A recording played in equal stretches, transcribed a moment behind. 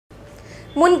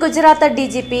മുൻ Gujarat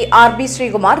DGP ആർ.ബി.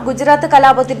 Sreekumar Gujarat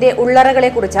കലാപത്തിന്റെ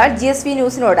ഉള്ളറകളെക്കുറിച്ച് GSV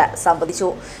ന്യൂസിനോട് സംവദിച്ചു.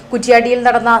 കുറ്റ്യാടിയിൽ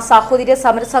നടന്ന സാഹോദര്യ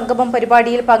സമരസംഗമം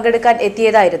പരിപാടിയിൽ പങ്കെടുക്കാൻ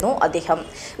എത്തിയതായിരുന്നു അദ്ദേഹം.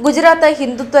 ഗുജറാത്ത്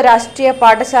ഹിന്ദുത്വ രാഷ്ട്രീയ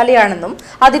പാഠശാലയാണെന്നും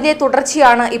അതിന്റെ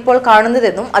തുടർച്ചയാണ് ഇപ്പോൾ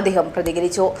കാണുന്നതെന്നും അദ്ദേഹം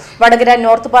പ്രതികരിച്ചു. വടകര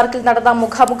നോർത്ത് പാർക്കിൽ നടന്ന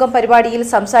മുഖാമുഖം പരിപാടിയിൽ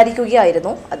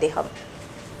സംസാരിക്കുകയായിരുന്നു അദ്ദേഹം.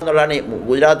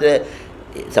 ഗുജറാത്തിലെ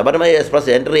സബർമതി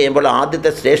എക്സ്പ്രസ് എൻ്റർ ചെയ്യുമ്പോൾ ആദ്യത്തെ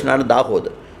സ്റ്റേഷനാണ്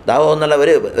ദാഹോദ്. ദാഹോദ് എന്നുള്ള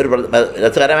ഒരു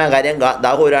രസകരമായ കാര്യം,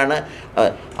 ദാഹൂരാണ്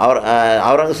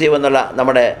ഔറംഗസീബ് എന്നുള്ള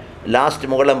നമ്മുടെ last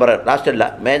Mughal emperor, ലാസ്റ്റല്ല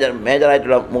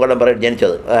മേജറായിട്ടുള്ള Mughal emperor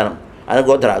ജനിച്ചത്. അത്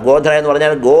ഗോധ്ര എന്ന്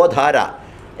പറഞ്ഞാൽ ഗോധാര.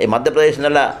 ഈ മധ്യപ്രദേശിൽ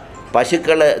നിന്നുള്ള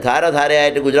പശുക്കൾ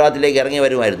ധാരധാരയായിട്ട് ഗുജറാത്തിലേക്ക് ഇറങ്ങി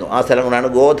വരുമായിരുന്നു. ആ സ്ഥലം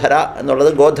കൊണ്ടാണ് ഗോധര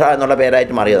എന്നുള്ളത് ഗോധ്ര എന്നുള്ള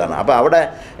പേരായിട്ട് മാറിയതാണ്. അപ്പോൾ അവിടെ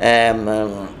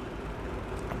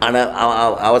ആണ്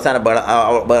അവസാന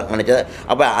കാണിച്ചത്.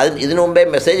 അപ്പോൾ ഇതിനു മുമ്പേ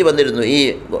മെസ്സേജ് വന്നിരുന്നു, ഈ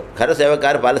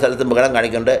കരസേവക്കാർ പല സ്ഥലത്തും ബഹളം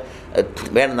കാണിക്കൊണ്ട്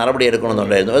വേണ്ട നടപടി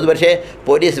എടുക്കണമെന്നുണ്ടായിരുന്നു. അത് പക്ഷേ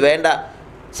പോലീസ് വേണ്ട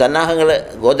സന്നാഹങ്ങൾ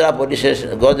ഗോധ്ര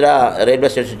റെയിൽവേ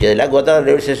സ്റ്റേഷൻ ചെയ്തില്ല. ഗോധ്ര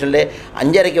റെയിൽവേ സ്റ്റേഷനിൽ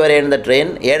 5:30 വരെയുള്ള ട്രെയിൻ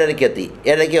 7:30 എത്തി.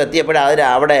 7:30 എത്തിയപ്പോൾ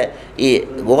അവിടെ ഈ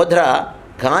ഗോധ്ര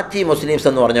ഖാച്ചി മുസ്ലിംസ്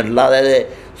എന്ന് പറഞ്ഞിട്ടുള്ള, അതായത്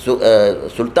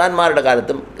സുൽത്താൻമാരുടെ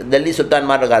കാലത്തും ഡൽഹി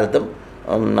സുൽത്താൻമാരുടെ കാലത്തും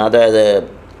അതായത്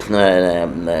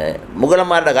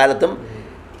മുഗളന്മാരുടെ കാലത്തും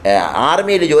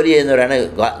ആർമിയിൽ ജോലി ചെയ്യുന്നവരാണ്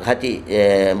ഖാച്ചി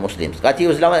മുസ്ലിംസ്. ഖാച്ചി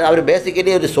മുസ്ലിം അവർ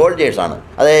ബേസിക്കലി ഒരു സോൾജേഴ്സാണ്.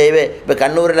 അതായത് ഇപ്പോൾ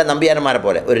കണ്ണൂരിലെ നമ്പ്യാരന്മാരെ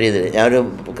പോലെ ഒരു രീതിയിൽ, ഞാനൊരു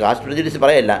കാസ്റ്റ് പ്രെജുഡിസ്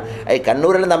പറയല്ല. ഈ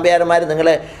കണ്ണൂരിലെ നമ്പ്യാരന്മാർ നിങ്ങൾ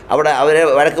അവിടെ അവരെ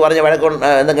വഴക്ക്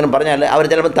എന്തെങ്കിലും പറഞ്ഞാൽ അവർ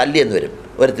ചിലപ്പോൾ തല്ലിയെന്ന് വരും.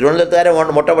 ഒരു തിരുവനന്തപുരത്തുകാരെ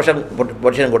മുട്ട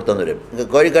പൊസിഷൻ കൊടുത്തെന്ന് വരും.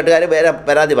 കോഴിക്കോട്ടുകാർ വേറെ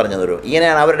പരാതി പറഞ്ഞെന്ന് വരും.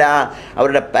 ഇങ്ങനെയാണ്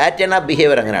അവരുടെ പാറ്റേൺ ഓഫ്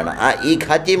ബിഹേവിയർ. അങ്ങനെയാണ് ഈ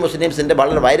ഖാച്ചി മുസ്ലിംസിൻ്റെ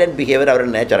വളരെ വയലൻറ്റ് ബിഹേവിയർ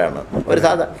അവരുടെ നേച്ചറാണ്. ഒരു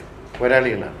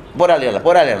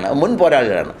പോരാളികളാണ്, മുൻ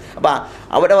പോരാളികളാണ്. അപ്പോൾ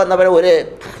അവിടെ വന്നവർ ഒരു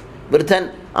വൃദ്ധൻ,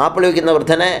 ആപ്പിൾ വയ്ക്കുന്ന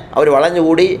വൃദ്ധനെ അവർ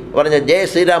വളഞ്ഞുകൂടി പറഞ്ഞ് ജയ്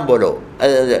ശ്രീരാം പോലോ,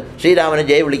 ശ്രീരാമന്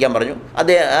ജയ് വിളിക്കാൻ പറഞ്ഞു.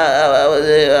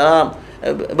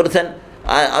 വൃദ്ധൻ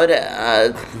അവർ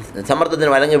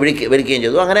സമ്മർദ്ദത്തിന് വഴങ്ങി വിളിക്കുകയും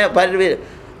ചെയ്തു.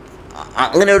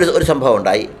 അങ്ങനെ ഒരു സംഭവം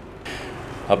ഉണ്ടായി.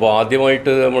 അപ്പോൾ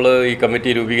ആദ്യമായിട്ട് നമ്മൾ ഈ കമ്മിറ്റി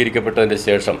രൂപീകരിക്കപ്പെട്ടതിന്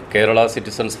ശേഷം കേരള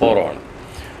സിറ്റിസൺസ് ഫോറമാണ്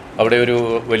അവിടെ ഒരു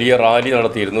വലിയ റാലി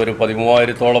നടത്തിയിരുന്നു. ഒരു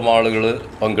 13,000-ഓളം ആളുകൾ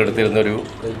പങ്കെടുത്തിരുന്നൊരു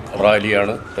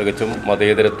റാലിയാണ്. തികച്ചും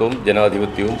മതേതരത്വവും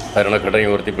ജനാധിപത്യവും ഭരണഘടന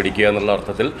ഉയർത്തിപ്പിടിക്കുക എന്നുള്ള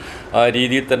അർത്ഥത്തിൽ ആ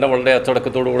രീതിയിൽ തന്നെ വളരെ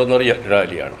അച്ചടക്കത്തോടു കൂടുന്ന ഒരു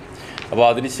റാലിയാണ്. അപ്പോൾ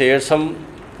അതിനുശേഷം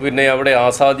പിന്നെ അവിടെ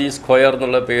ആസാദി സ്ക്വയർ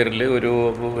എന്നുള്ള പേരിൽ ഒരു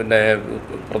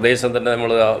പ്രദേശം തന്നെ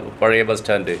നമ്മൾ പഴയ ബസ്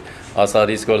സ്റ്റാൻഡ്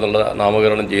ആസാദി സ്ക്വയർ എന്നുള്ള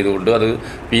നാമകരണം ചെയ്തുകൊണ്ട്, അത്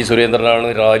പി. സുരേന്ദ്രനാണ്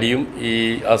റാലിയും ഈ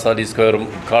ആസാദി സ്ക്വയറും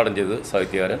ഉദ്ഘാടനം ചെയ്തത്,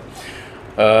 സാഹിത്യകാരൻ.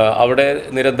 അവിടെ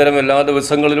നിരന്തരം എല്ലാ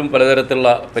ദിവസങ്ങളിലും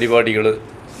പലതരത്തിലുള്ള പരിപാടികൾ,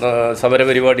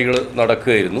 സമരപരിപാടികൾ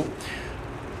നടക്കുകയായിരുന്നു.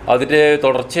 അതിൻ്റെ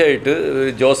തുടർച്ചയായിട്ട്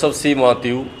ജോസഫ് സി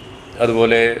മാത്യു,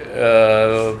 അതുപോലെ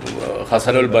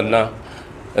ഹസനുൽ ബന്ന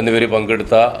എന്നിവർ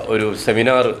പങ്കെടുത്ത ഒരു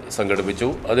സെമിനാർ സംഘടിപ്പിച്ചു.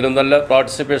 അതിനും നല്ല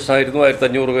പാർട്ടിസിപ്പേഷനായിരുന്നു.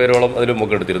 1500 പേരോളം അതിലും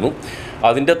പങ്കെടുത്തിരുന്നു.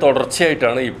 അതിൻ്റെ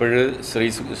തുടർച്ചയായിട്ടാണ് ഇപ്പോഴ്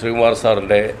ശ്രീകുമാർ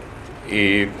സാറിൻ്റെ ഈ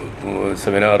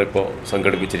സെമിനാർ ഇപ്പോൾ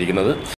സംഘടിപ്പിച്ചിരിക്കുന്നത്.